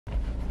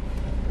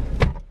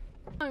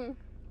The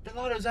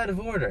lotto's out of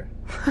order.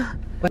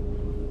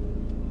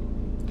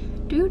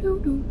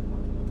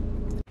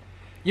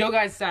 Yo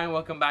guys, Stan,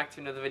 welcome back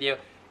to another video.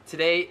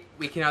 Today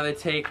we can either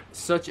take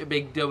such a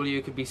big W,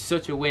 it could be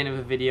such a win of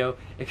a video,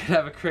 it could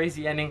have a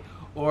crazy ending,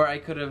 or I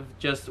could have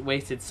just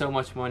wasted so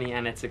much money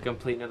and it's a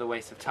complete another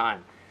waste of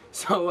time.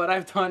 So what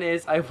I've done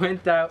is I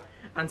went out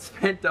and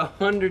spent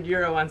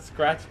 €100 on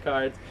scratch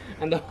cards,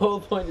 and the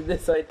whole point of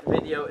this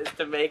video is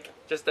to make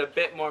just a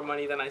bit more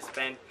money than I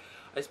spent.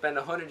 I spent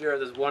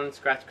 €100 as one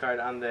scratch card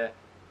on there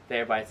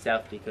by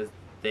itself because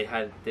they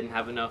didn't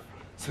have enough.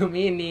 So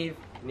me and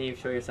Neve,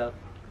 show yourself.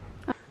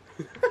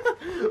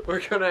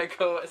 We're gonna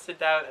go sit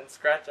down and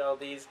scratch all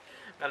these,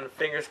 and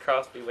fingers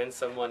crossed we win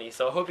some money.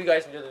 So I hope you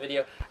guys enjoy the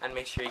video and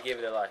make sure you give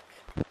it a like.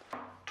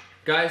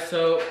 Guys,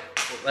 so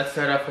let's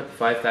start off with the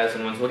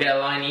 5,000 ones. We'll get a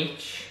line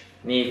each.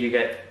 Neve, you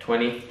get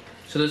 20.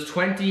 So there's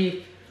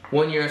 20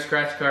 €1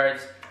 scratch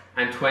cards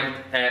and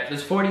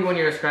there's 41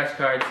 euro scratch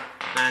cards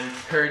and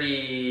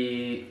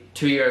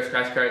 32 euro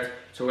scratch cards.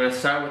 So we're gonna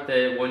start with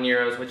the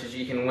 €1, which is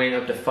you can win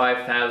up to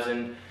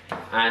 5,000,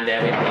 and we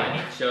have a line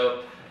each.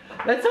 So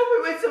let's hope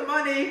we win some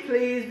money,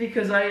 please,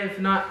 because if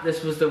not,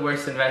 this was the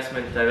worst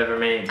investment I've ever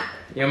made.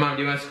 Yo, Mom,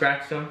 do you want to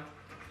scratch some?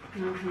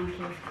 No, thank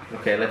you.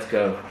 Okay, let's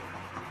go.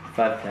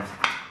 5,000.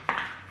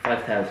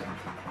 5,000.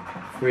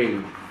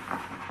 3.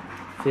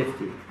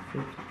 50.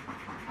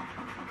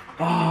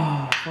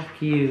 Oh, fuck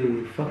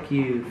you. Fuck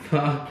you.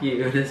 Fuck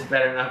you. This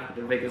better not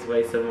be the biggest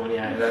waste of money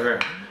I've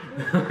ever.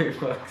 For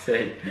fuck's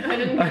sake. I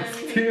didn't That's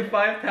two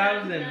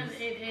 5,000s.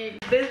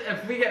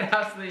 If we get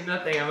absolutely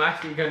nothing, I'm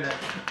actually gonna,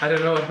 I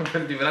don't know what I'm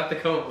gonna do. We'll have to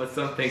come up with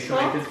something to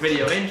make this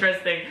video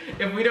interesting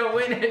if we don't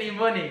win any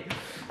money.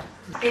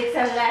 It's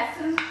a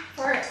lesson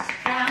for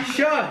gambling.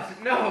 Shush!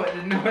 No,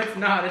 it's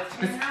not. It's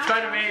just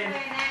trying to make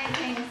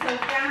anything, so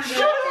gambling.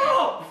 Shut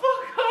up!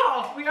 Fuck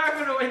off! We are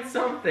gonna win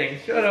something.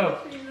 Shut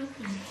up.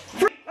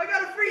 I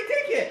got a free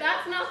ticket!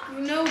 That's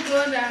no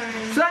good, Aaron.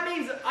 So that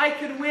means I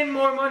could win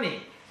more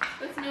money.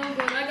 That's no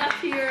good. I got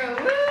 €2.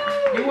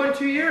 Woo! You won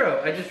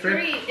 €2. I just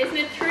ripped. 3. Isn't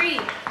it 3?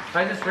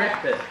 I just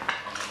ripped it.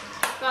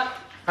 But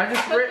I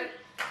just ripped.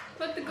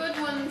 Put the good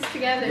ones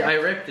together. Yeah, I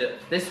ripped it.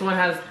 This one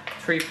has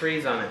 3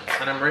 frees on it,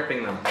 and I'm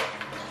ripping them.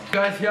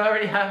 Guys, you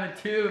already have a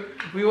 2.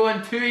 We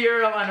won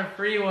 €2 on a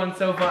free one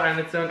so far, and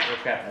it's on.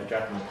 Okay, I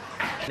dropped one.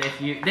 And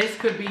this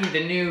could be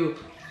the new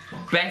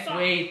best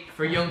way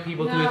for young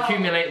people to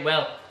accumulate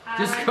wealth.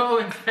 Just go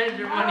and spend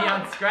your money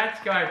on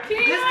scratch cards. This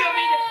could be the €4!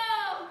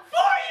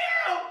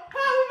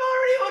 Oh, we've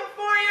already won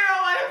 €4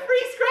 on a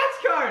free scratch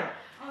card.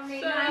 Only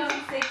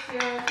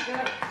 €96 to go.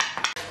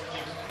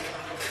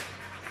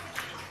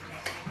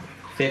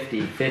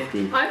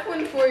 50. I've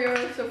won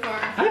 €4 so far.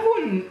 I've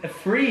won a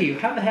free.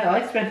 How the hell?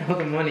 I spent all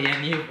the money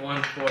and you've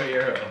won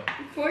 €4.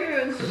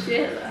 €4 is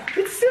shit.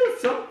 It's still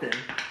something.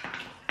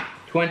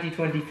 20,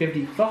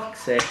 50. Fuck's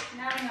sake.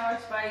 Now I know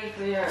it's by you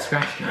for your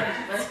Scratch cards.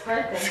 21st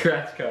birthday.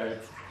 Scratch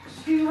cards.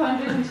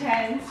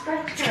 210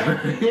 scratch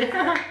cards.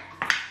 Yeah.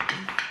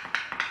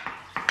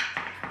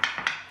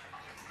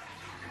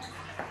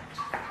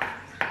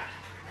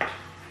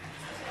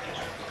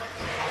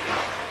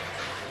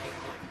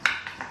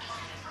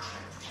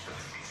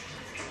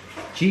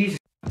 Jesus.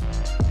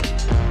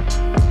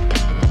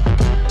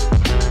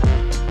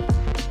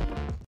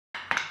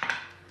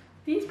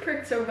 These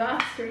pricks are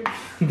bastards.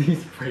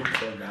 These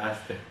pricks are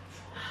bastards.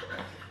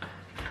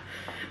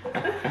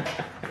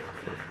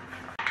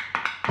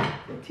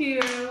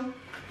 €2.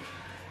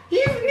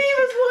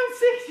 Neva's won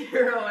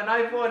 €6 and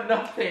I've won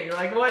nothing.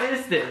 Like, what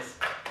is this?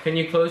 Can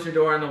you close your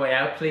door on the way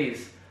out,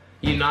 please?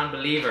 You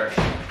non-believer.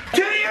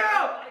 €2!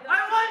 I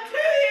won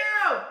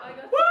 €2! I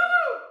got Woo!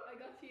 I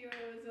got €2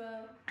 as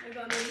well. I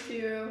got another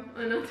 €2.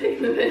 I'm not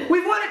taking the bit.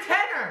 We've won a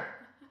tenner!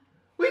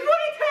 We've won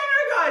a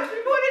tenner, guys!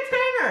 We've won a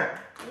tenner!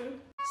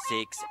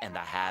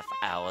 6.5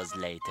 hours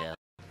later.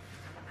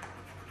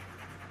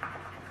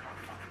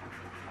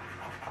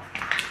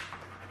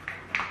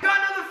 Got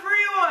another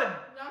free one!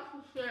 That's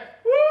the shit.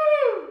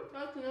 Woo!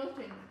 That's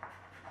nothing.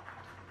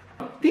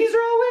 These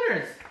are all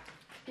winners.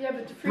 Yeah,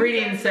 but the frees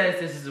Reading are- says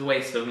this is a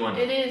waste of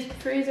money. It is.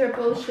 Frees are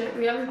bullshit.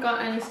 We haven't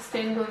got any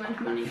sustainable amount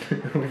of money.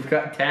 We've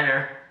got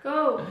tenner.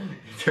 Go.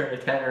 Turn a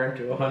tenner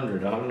into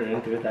 100, 100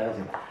 into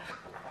 1,000.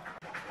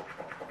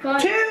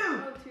 Five. Two!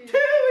 Oh, two.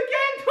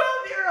 Again,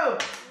 €12!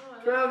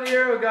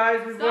 €12,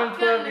 guys, we've won Stop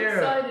getting €12.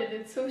 excited.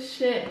 It's so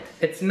shit.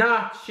 It's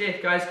not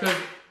shit, guys, because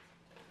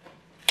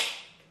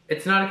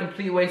it's not a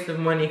complete waste of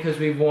money because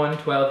we've won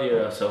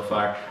 €12 so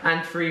far.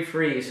 And 3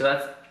 free, so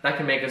that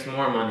can make us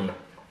more money.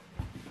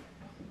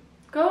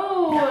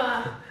 Go.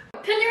 €10.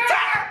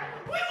 Tenner!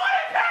 We won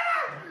a tenner!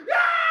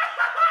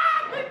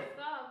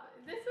 Stop.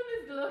 This one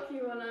is the lucky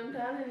one, I'm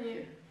telling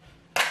you.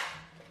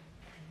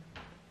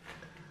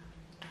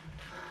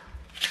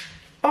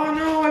 Oh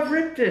no, I've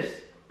ripped it.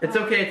 It's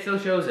okay, it still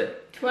shows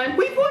it. 20.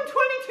 We've won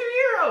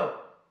 €22!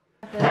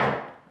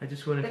 I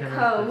just won a The tenner.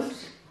 code.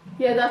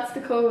 Yeah, that's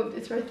the code.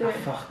 It's right there. Oh,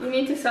 fuck. You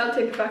need to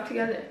sellotape it back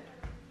together.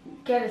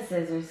 Get a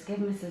scissors. Give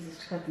him a scissors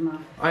to cut them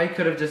off. I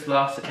could have just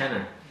lost a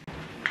tenner.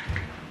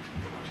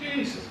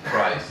 Jesus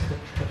Christ.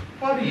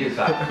 What is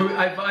that?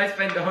 I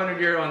spent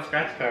 €100 on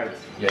scratch cards.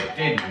 You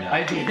didn't.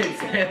 I did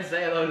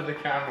say hello to the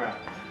camera.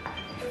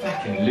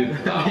 Fucking Luke.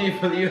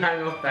 People, you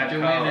hang up that Did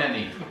you call. win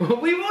any?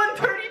 We won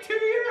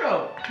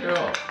 €32.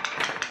 No.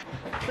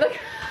 Look.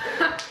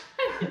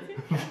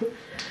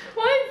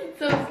 Why is it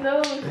so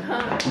slow,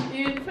 Tom?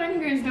 Your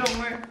fingers don't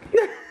work.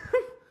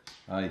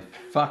 I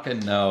fucking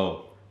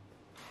know.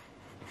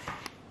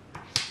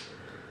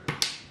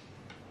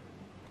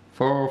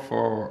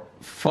 4-4.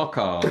 Fuck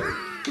off.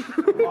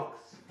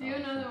 Do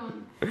another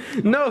one.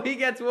 No, he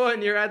gets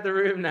one. You're at the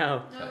room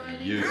now. No,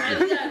 ready? Useless.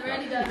 Ready, Dad,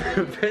 ready, Dad,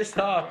 ready. Pissed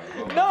off.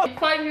 No.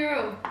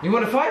 €5. You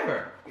want a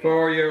fiver?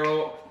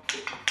 €4.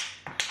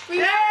 We,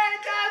 Yeah,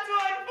 that's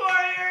one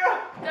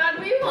 €4. Dad,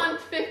 we want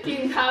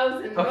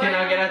 15,000. Okay,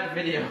 now get out the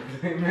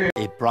video.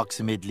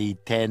 Approximately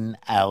 10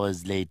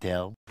 hours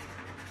later.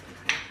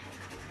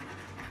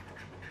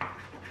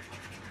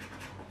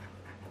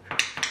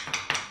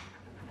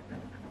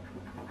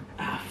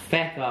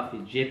 Feck off, you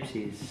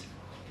gypsies.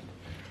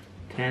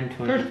 10,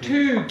 20. There are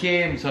 2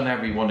 games on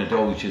every one of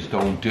those just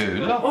don't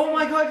do. Look. Oh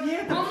my god,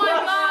 yeah. Oh my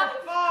god.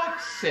 For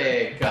fuck's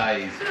sake,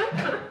 guys.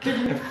 Give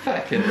me a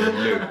fucking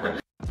Luke.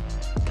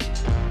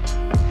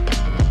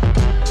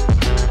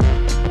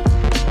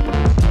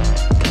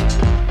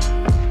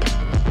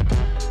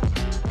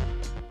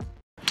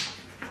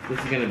 This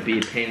is gonna be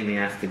a pain in the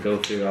ass to go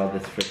through all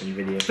this freaking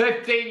video.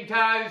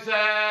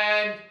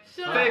 15,000.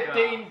 Shut up.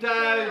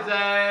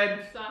 15,000.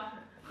 Stop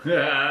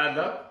Yeah,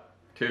 no.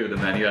 2 of them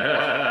anyway.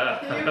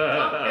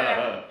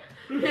 fucker. it.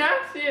 You're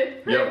actually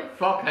a prick. You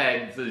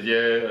fuckheads as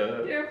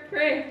you. You're a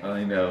prick.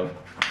 I know.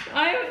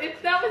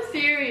 If that was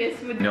serious,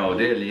 would No,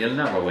 you'll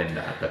never win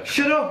that.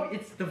 Shut up!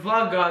 It's the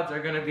vlog gods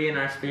are gonna be in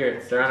our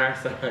spirits. They're on our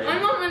side.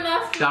 I'm on my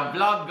last The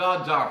vlog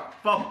gods are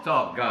fucked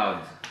up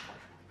gods.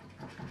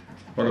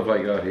 What have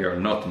I got here?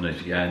 Nothing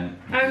again.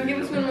 Give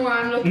us one more.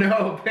 I'm looking.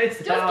 No,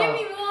 pissed Just off. give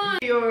me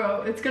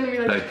 €1. It's gonna be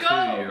like, Like go.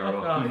 €2.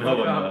 Oh, No,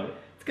 fuck no.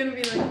 It's gonna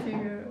be like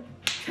 €2.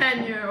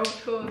 €10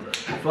 total.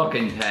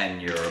 Fucking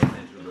 €10.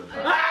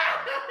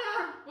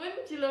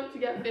 Wouldn't you love to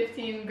get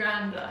 15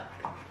 grand back?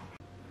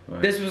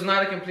 This was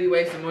not a complete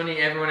waste of money.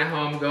 Everyone at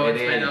home, go and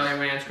It spend is. all your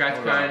money on scratch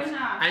Alright. cards,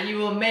 and you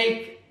will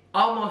make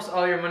almost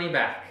all your money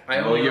back.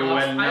 No, you will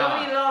I not.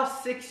 only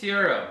lost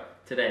 €6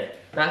 today.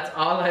 That's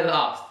all I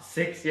lost.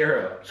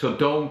 €6. So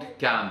don't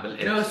gamble.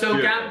 It's No, so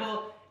stupid.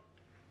 gamble.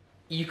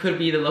 You could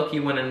be the lucky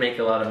one and make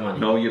a lot of money.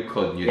 No, you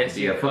couldn't. You'd Yes,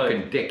 be you a could.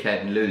 fucking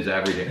dickhead and lose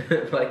everything.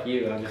 Like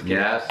you, I'm just kidding.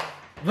 Yes.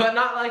 But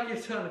not like your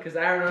son, because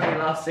Aaron only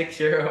lost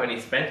 €6 and he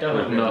spent There's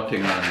 100.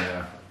 nothing on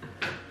there.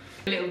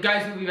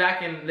 Guys, we'll be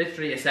back in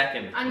literally a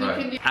second. And you Right.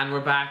 can do. And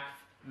we're back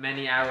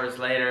many hours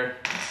later.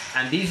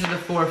 And these are the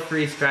 4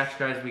 free scratch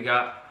cards we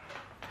got.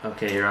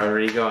 Okay, you're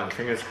already going.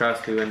 Fingers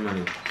crossed we win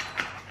money.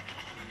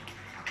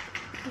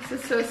 This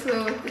is so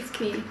slow with this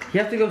key. You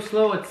have to go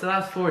slow. It's the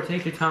last 4.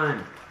 Take your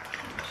time.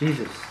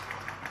 Jesus.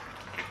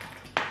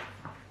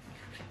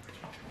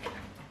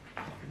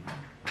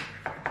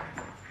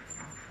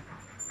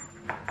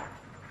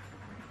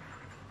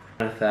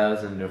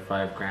 $1,000 or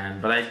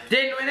 $5,000, but I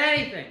didn't win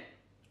anything.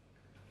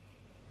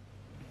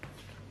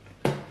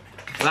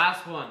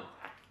 Last one.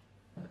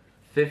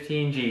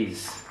 15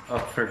 G's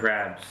up for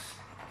grabs.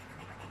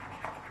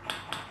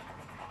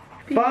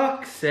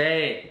 Fuck's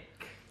sake.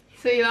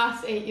 So you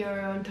lost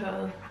 €8 in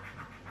total.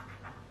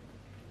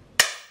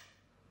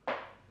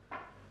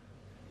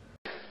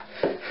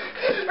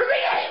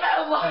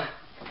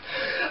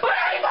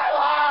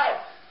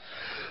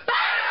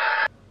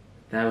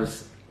 That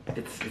was,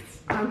 it's,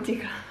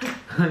 Empty.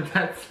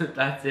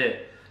 that's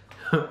it.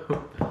 Bye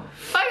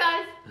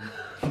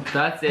guys.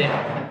 That's it.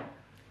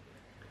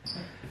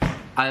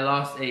 I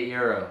lost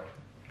 €8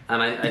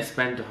 and I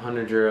spent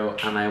 €100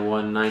 and I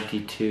won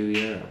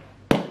 €92.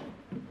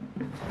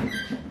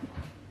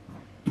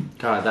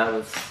 God, that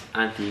was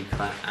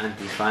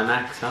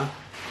anti-climax, huh?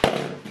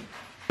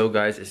 So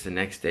guys, it's the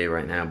next day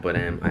right now, but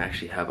I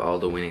actually have all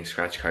the winning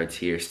scratch cards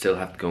here. Still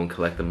have to go and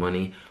collect the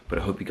money, but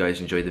I hope you guys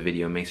enjoyed the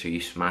video. Make sure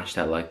you smash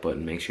that like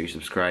button, make sure you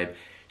subscribe,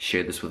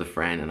 share this with a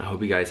friend, and I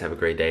hope you guys have a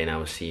great day, and I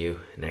will see you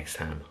next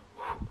time.